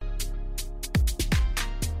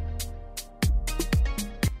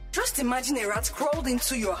imagine a rat crawled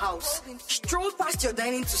into your house, strolled past your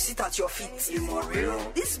dining to sit at your feet.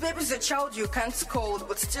 This baby's a child you can't scold,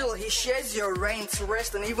 but still he shares your rent,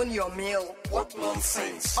 rest, and even your meal. What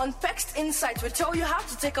nonsense. On Pest Insight, we tell you how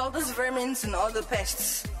to take out these vermins and other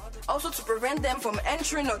pests. Also to prevent them from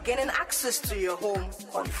entering or gaining access to your home.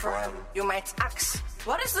 Confirm. You might ask,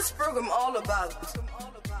 what is this program all about?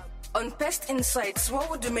 On Pest Insights, what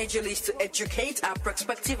we do majorly is to educate our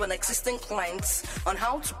prospective and existing clients on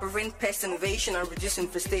how to prevent pest invasion and reduce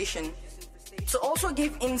infestation. To also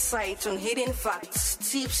give insight on hidden facts,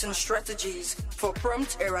 tips, and strategies for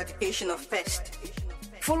prompt eradication of pests.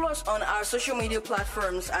 Follow us on our social media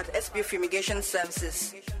platforms at SBU Fumigation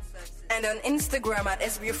Services and on Instagram at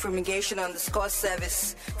SBU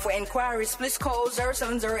Fumigation_service. For inquiries, please call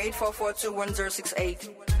 070844211068.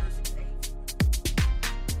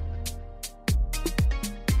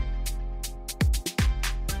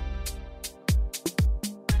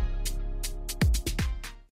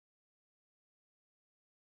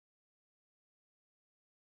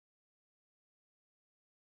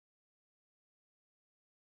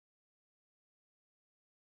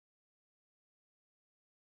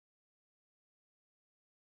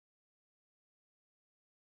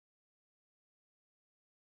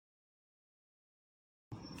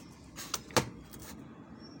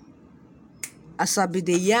 Asabi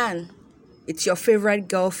de Yan, it's your favorite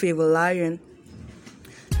girl, Favor Lion.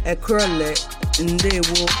 A curl,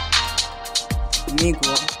 Ndewo,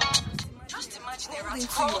 Migwa. Just imagine a rat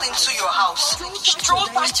crawled into your house, strolled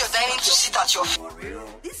past your dining to sit at your feet.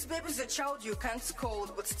 This baby's a child you can't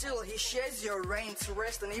scold, but still he shares your rent,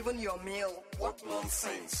 rest, and even your meal. What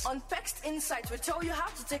nonsense. On Pest Insight, we tell you how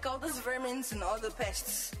to take out these vermins and other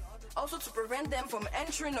pests. Also to prevent them from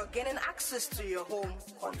entering or gaining access to your home.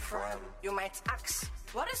 Confirm. You might ask,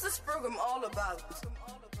 what is this program all about?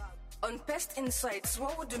 On Pest Insights,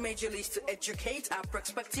 what we do majorly is to educate our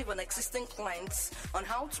prospective and existing clients on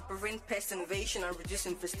how to prevent pest invasion and reduce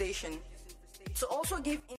infestation. To also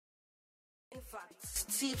give facts,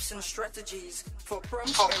 tips, and strategies for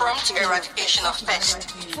prompt eradication of pests.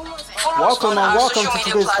 Welcome to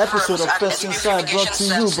today's episode of Pest Insight, brought to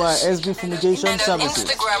you by SB Fumigation Services.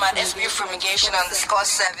 Instagram at SB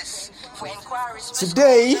Fumigation_service. For inquiries,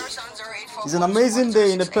 Today is an amazing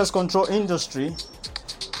day in the pest control industry,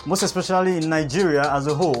 most especially in Nigeria as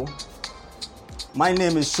a whole. My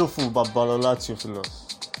name is Shofu Babalola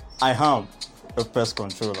Theophilus. I am a pest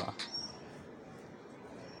controller.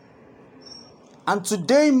 And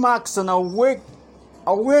today marks an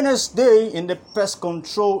awareness day in the pest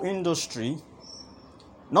control industry,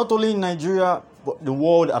 not only in Nigeria, but the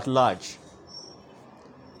world at large.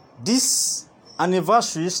 This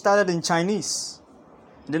anniversary started in Chinese.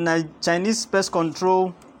 The Chinese pest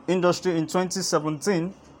control industry in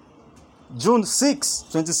 2017, June 6,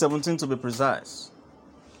 2017 to be precise.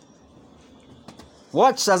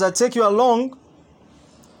 Watch as I take you along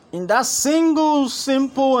in that single,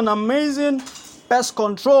 simple, and amazing pest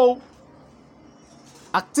control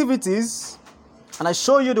activities, and I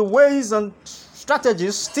show you the ways and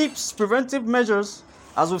strategies, tips, preventive measures.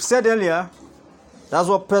 As we've said earlier, that's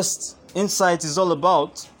what Pest Insight is all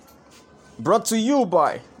about. Brought to you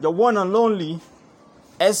by the one and only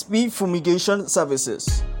SB Fumigation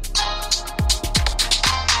Services.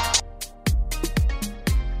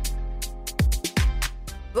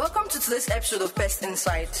 Welcome to today's episode of Pest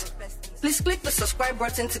Insight. Please click the subscribe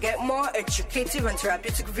button to get more educative and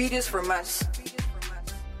therapeutic videos from us.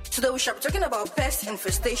 Today we shall be talking about pest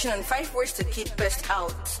infestation and 5 ways to keep pests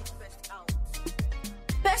out.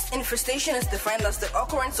 Pest infestation is defined as the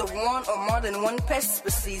occurrence of one or more than one pest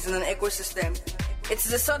species in an ecosystem. It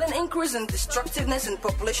is a sudden increase in destructiveness in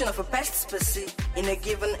population of a pest species in a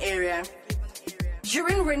given area.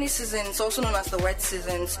 During rainy seasons, also known as the wet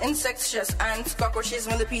seasons, insects such as ants, cockroaches,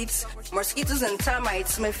 millipedes, mosquitoes, and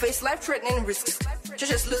termites may face life-threatening risks,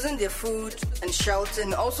 such as losing their food and shelter,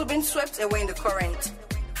 and also being swept away in the current.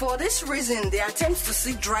 For this reason, they attempt to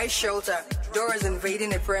seek dry shelter, doors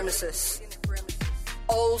invading a premises.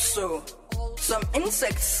 Also, some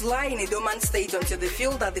insects lie in a dormant state until they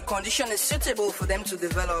feel that the condition is suitable for them to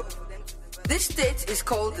develop. This state is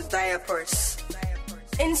called the diapause.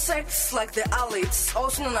 Insects like the alates,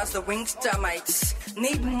 also known as the winged termites,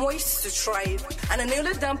 need moist to thrive, and a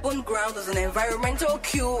newly dampened ground is an environmental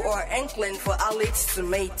cue or inkling for alates to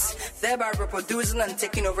mate, thereby reproducing and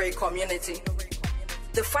taking over a community.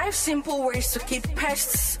 The 5 simple ways to keep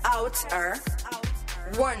pests out are: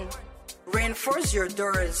 1. Reinforce your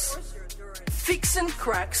doors. Fixing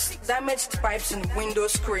cracks, damaged pipes, and window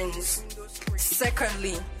screens.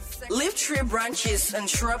 Secondly, leave tree branches and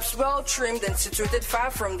shrubs well trimmed and situated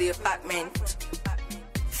far from the apartment.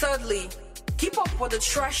 Thirdly, keep up with the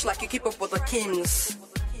trash like you keep up with the kings.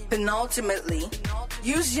 Penultimately,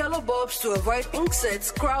 use yellow bulbs to avoid insects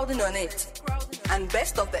crowding on it. And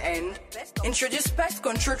best of the end, introduce pest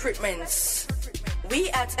control treatments. We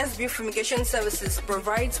at SB Fumigation Services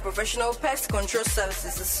provides professional pest control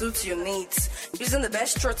services to suit your needs, using the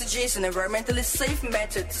best strategies and environmentally safe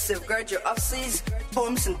methods to safeguard your offices,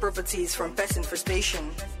 homes, and properties from pest infestation.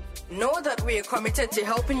 Know that we are committed to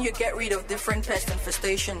helping you get rid of different pest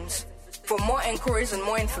infestations. For more inquiries and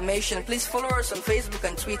more information, please follow us on Facebook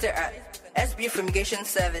and Twitter at SB Fumigation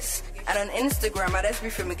Service and on Instagram at SB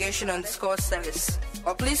Fumigation_service.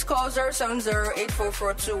 Or please call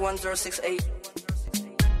 070-8442-1068.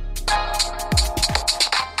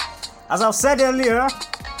 As I've said earlier,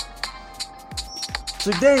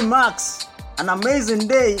 today marks an amazing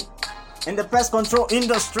day in the pest control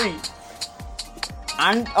industry.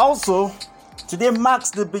 And also, today marks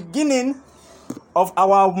the beginning of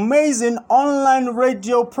our amazing online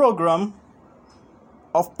radio program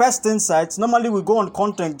of Pest Insights. Normally we go on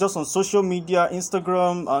content just on social media,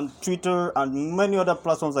 Instagram and Twitter and many other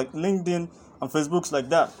platforms like LinkedIn and Facebooks like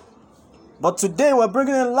that. But today we're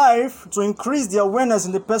bringing it live to increase the awareness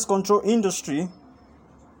in the pest control industry.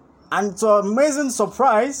 And to our amazing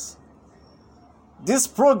surprise, this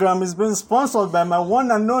program is being sponsored by my one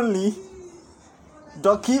and only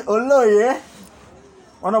Doki Oloye,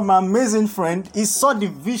 one of my amazing friends. He saw the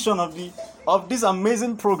vision of this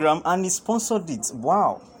amazing program and he sponsored it.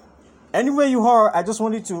 Wow. Anywhere you are, I just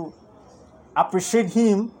wanted to appreciate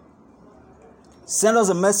him. Send us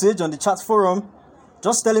a message on the chat forum.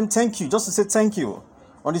 Just tell him thank you, just to say thank you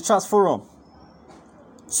on the chat forum.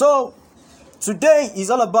 So, today is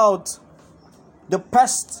all about the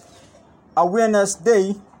Pest Awareness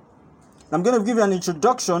Day. I'm going to give you an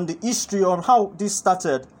introduction, the history on how this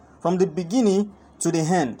started from the beginning to the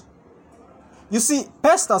end. You see,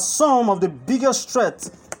 pests are some of the biggest threats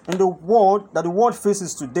in the world that the world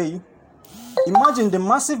faces today. Imagine the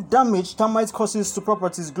massive damage termites causes to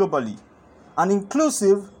properties globally, and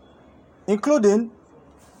including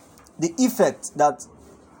the effect that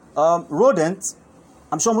rodents,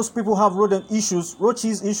 I'm sure most people have rodent issues,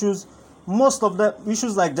 roaches issues, most of the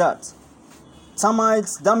issues like that.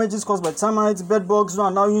 Termites, damages caused by termites, bed bugs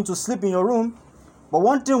don't allow you to sleep in your room. But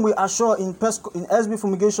one thing we assure in SB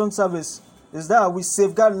Fumigation Service is that we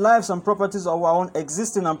safeguard lives and properties of our own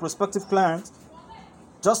existing and prospective clients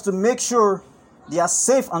just to make sure they are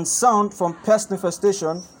safe and sound from pest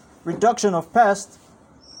infestation, reduction of pests.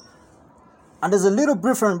 And there's a little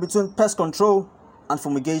difference between pest control and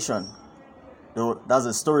fumigation. Though that's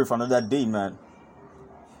a story for another day, man.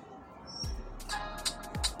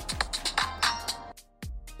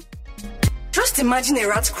 Just imagine a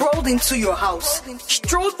rat crawled into your house,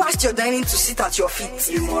 strolled past your dining to sit at your feet.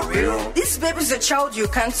 This baby's a child you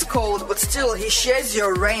can't scold, but still he shares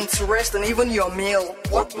your rent, rest, and even your meal.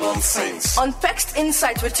 What nonsense! On Pest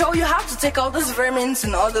Insight, we tell you how to take out these vermins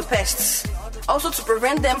and other pests. Also to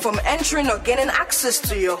prevent them from entering or gaining access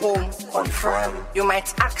to your home. Confirm. You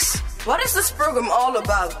might ask, what is this program all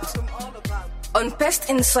about? On Pest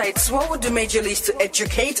Insights, what we do majorly is to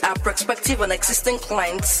educate our prospective and existing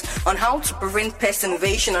clients on how to prevent pest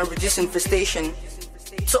invasion and reduce infestation.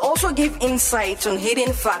 To also give insights on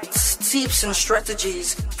hidden facts, tips, and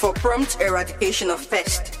strategies for prompt eradication of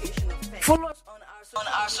pests. Follow us on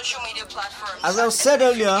our social media platforms. As I said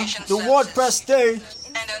earlier, the World Pest Day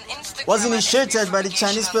was initiated by the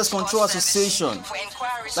Chinese Pest Control Association.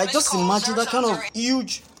 Like, just imagine that kind of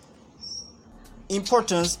huge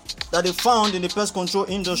importance that they found in the pest control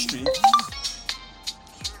industry.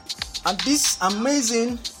 And this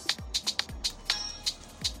amazing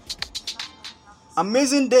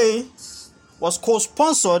day was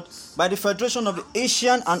co-sponsored by the Federation of the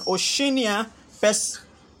Asian and Oceania Pest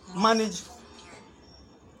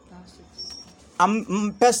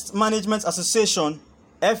Management Association,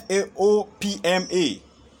 FAOPMA,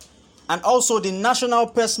 and also the National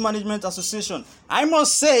Pest Management Association. I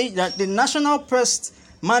must say that the National Pest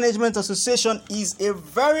Management Association is a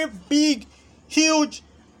very big, huge,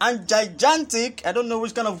 and gigantic, I don't know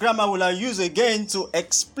which kind of grammar will I use again to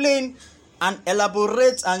explain and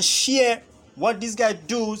elaborate and share what these guys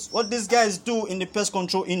do in the pest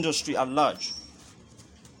control industry at large.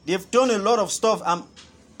 They've done a lot of stuff.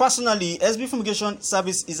 Personally, SB Fumigation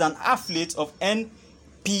Service is an affiliate of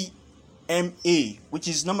NPMA, which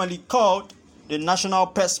is normally called the National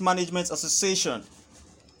Pest Management Association.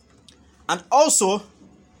 And also,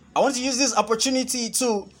 I want to use this opportunity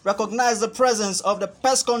to recognize the presence of the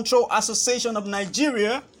Pest Control Association of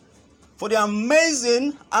Nigeria for the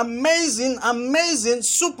amazing,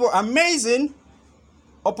 super amazing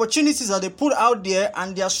opportunities that they put out there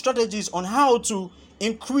and their strategies on how to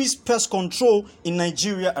increase pest control in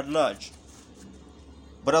Nigeria at large.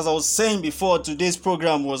 But as I was saying before, today's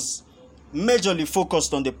program was majorly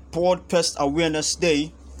focused on the World Pest Awareness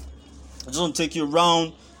Day. I just want to take you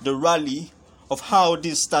around the rally of how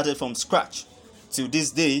this started from scratch till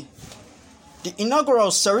this day. The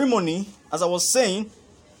inaugural ceremony, as I was saying,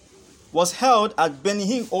 was held at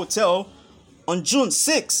Benny Hotel on June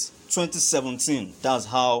 6, 2017. That's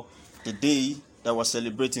how the day that we're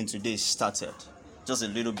celebrating today started. Just a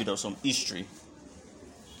little bit of some history.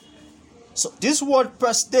 So this World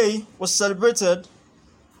Pest Day was celebrated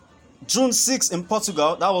June 6 in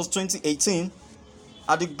Portugal. That was 2018.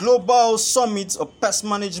 At the Global Summit of Pest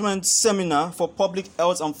Management Seminar for Public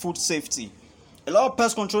Health and Food Safety. A lot of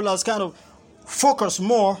pest controllers kind of focus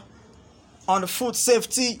more on the food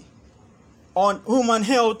safety, on human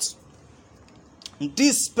health.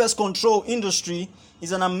 This pest control industry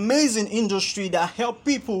is an amazing industry that helps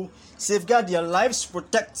people safeguard their lives,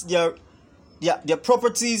 protect their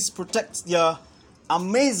properties, protect their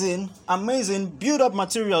amazing build-up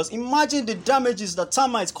materials. Imagine the damages that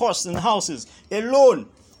termites cause in houses alone.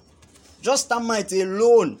 Just termites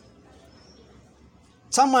alone.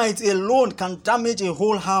 Termites alone can damage a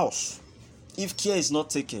whole house if care is not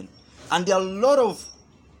taken. And there are a lot of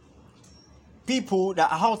people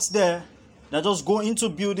that are out there that just go into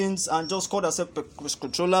buildings and just call themselves pest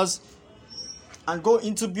controllers and go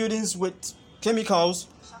into buildings with chemicals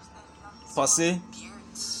per se.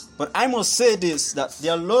 But I must say this, that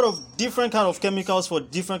there are a lot of different kind of chemicals for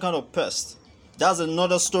different kind of pests. That's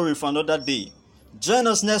another story for another day. Join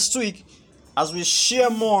us next week as we share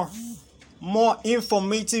more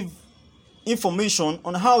informative information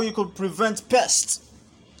on how you could prevent pests,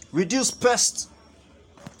 reduce pests,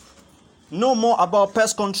 know more about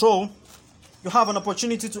pest control. You have an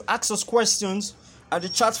opportunity to ask us questions at the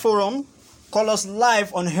chat forum, call us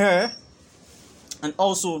live on here, and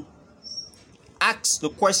also ask the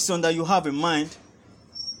question that you have in mind.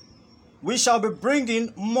 We shall be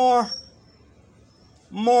bringing more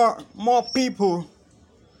people,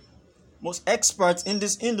 most experts in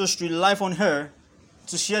this industry live on here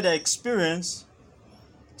to share their experience,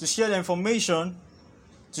 to share their information,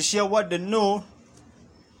 to share what they know,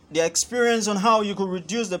 their experience on how you could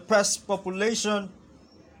reduce the pest population,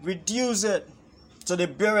 reduce it to the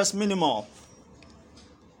barest minimal.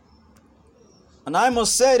 And I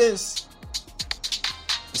must say this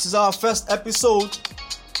is our first episode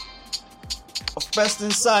of Pest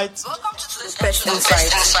Insight. Welcome to today's Pest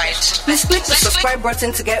Insight. Please click the subscribe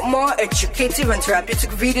button to get more educative and therapeutic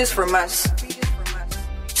videos from us.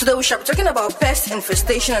 Today we shall be talking about pest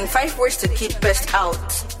infestation and 5 ways to keep pests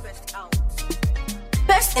out.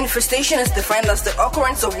 Pest infestation is defined as the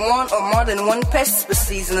occurrence of one or more than one pest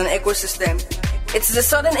species in an ecosystem. It is a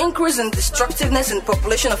sudden increase in destructiveness in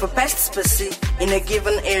population of a pest species in a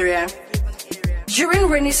given area. During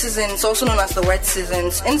rainy seasons, also known as the wet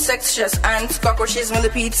seasons, insects such as ants, cockroaches,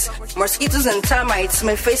 millipedes, mosquitoes, and termites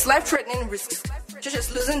may face life-threatening risks, such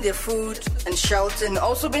as losing their food and shelter and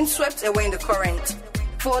also being swept away in the current.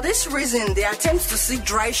 For this reason, they attempt to seek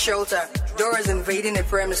dry shelter, doors invading a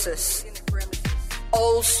premises.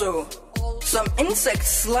 Also, some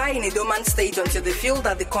insects lie in a dormant state until they feel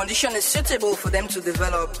that the condition is suitable for them to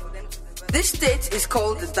develop. This state is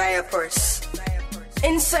called the diapers.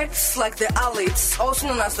 Insects like the alids, also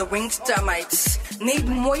known as the winged termites, need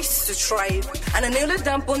moist to thrive, and a newly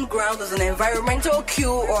dampened ground is an environmental cue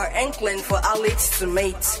or inkling for alids to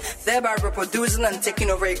mate, thereby reproducing and taking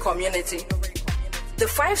over a community. The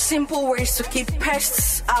 5 simple ways to keep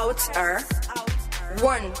pests out are: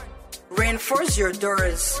 1. Reinforce your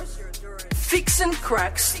doors. Fixing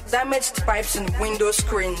cracks, damaged pipes and window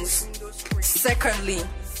screens. Secondly,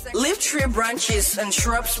 leave tree branches and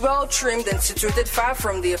shrubs well trimmed and situated far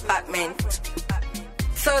from the apartment.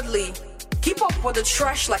 Thirdly, keep up with the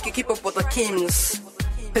trash like you keep up with the kings.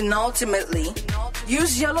 Penultimately,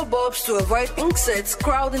 use yellow bulbs to avoid insects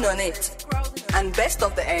crowding on it. And best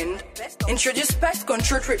of the end, introduce pest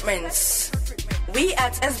control treatments. We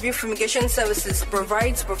at SB Fumigation Services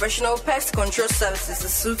provides professional pest control services to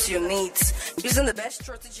suit your needs, using the best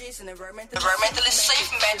strategies and environmentally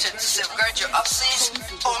safe methods to safeguard your offices,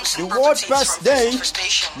 homes, and The World properties Pest from Day pest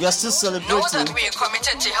infestation. we are still Know celebrating that we are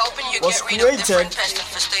committed to helping you was get rid of different created pest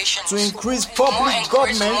infestations. to increase For more public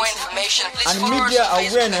inquiries, for government more information, please and follow us media on Facebook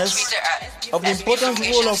and awareness Twitter at of the SB important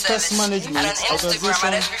Fumigation role of pest Service, management and on Instagram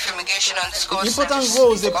at organization, SB Fumigation _ the important service.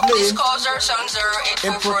 roles they Or play please call 070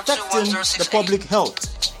 in protecting the 844 public health.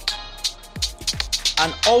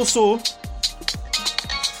 And also,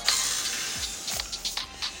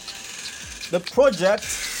 the project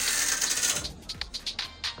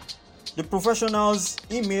the professional's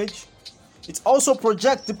image. It also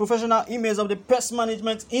projects the professional image of the pest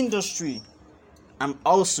management industry. I'm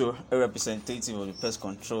also a representative of the pest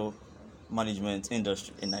control management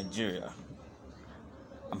industry in Nigeria.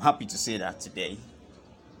 I'm happy to say that today.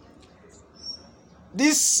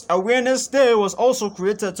 This Awareness Day was also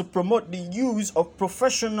created to promote the use of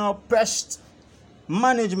professional pest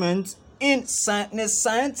management in a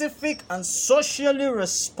scientific and socially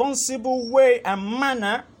responsible way and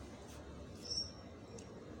manner.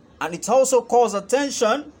 And it also calls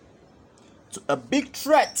attention to a big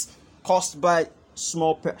threat caused by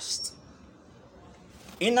small pests.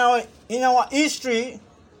 In our history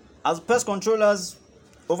as pest controllers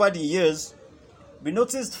over the years, we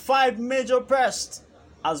noticed 5 major pests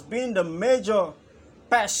as being the major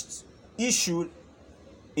pest issue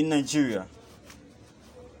in Nigeria.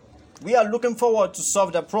 We are looking forward to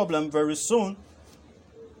solve that problem very soon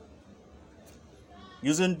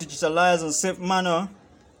using digitalized and safe manner.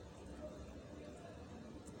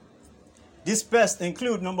 These pests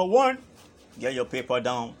include, number 1, get your paper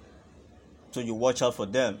down so you watch out for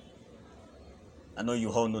them. I know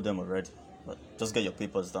you all know them already, but just get your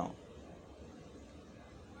papers down.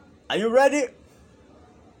 Are you ready?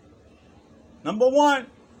 Number 1,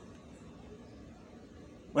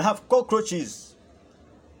 we have cockroaches.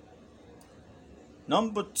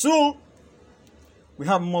 Number 2, we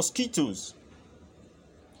have mosquitoes.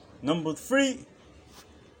 Number 3,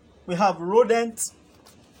 we have rodents.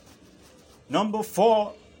 Number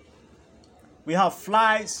 4, we have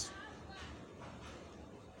flies.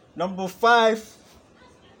 Number 5,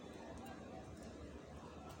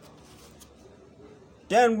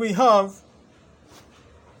 then we have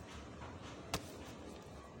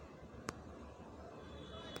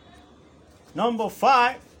number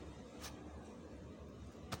 5,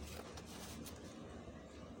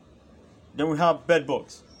 then we have bed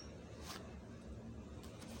bugs.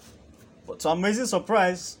 But to amazing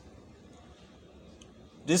surprise,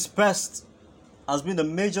 this pest has been a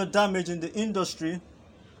major damage in the industry,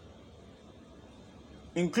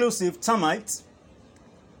 inclusive termites.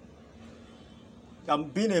 Has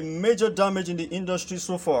been a major damage in the industry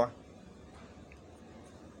so far.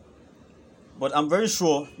 But I'm very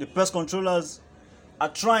sure the pest controllers are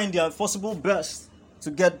trying their possible best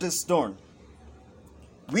to get this done.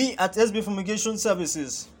 We at SB Fumigation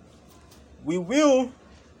Services, we will,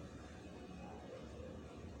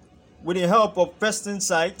 with the help of Pest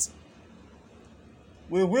Insight,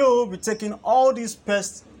 we will be taking all these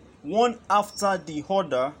pests one after the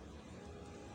other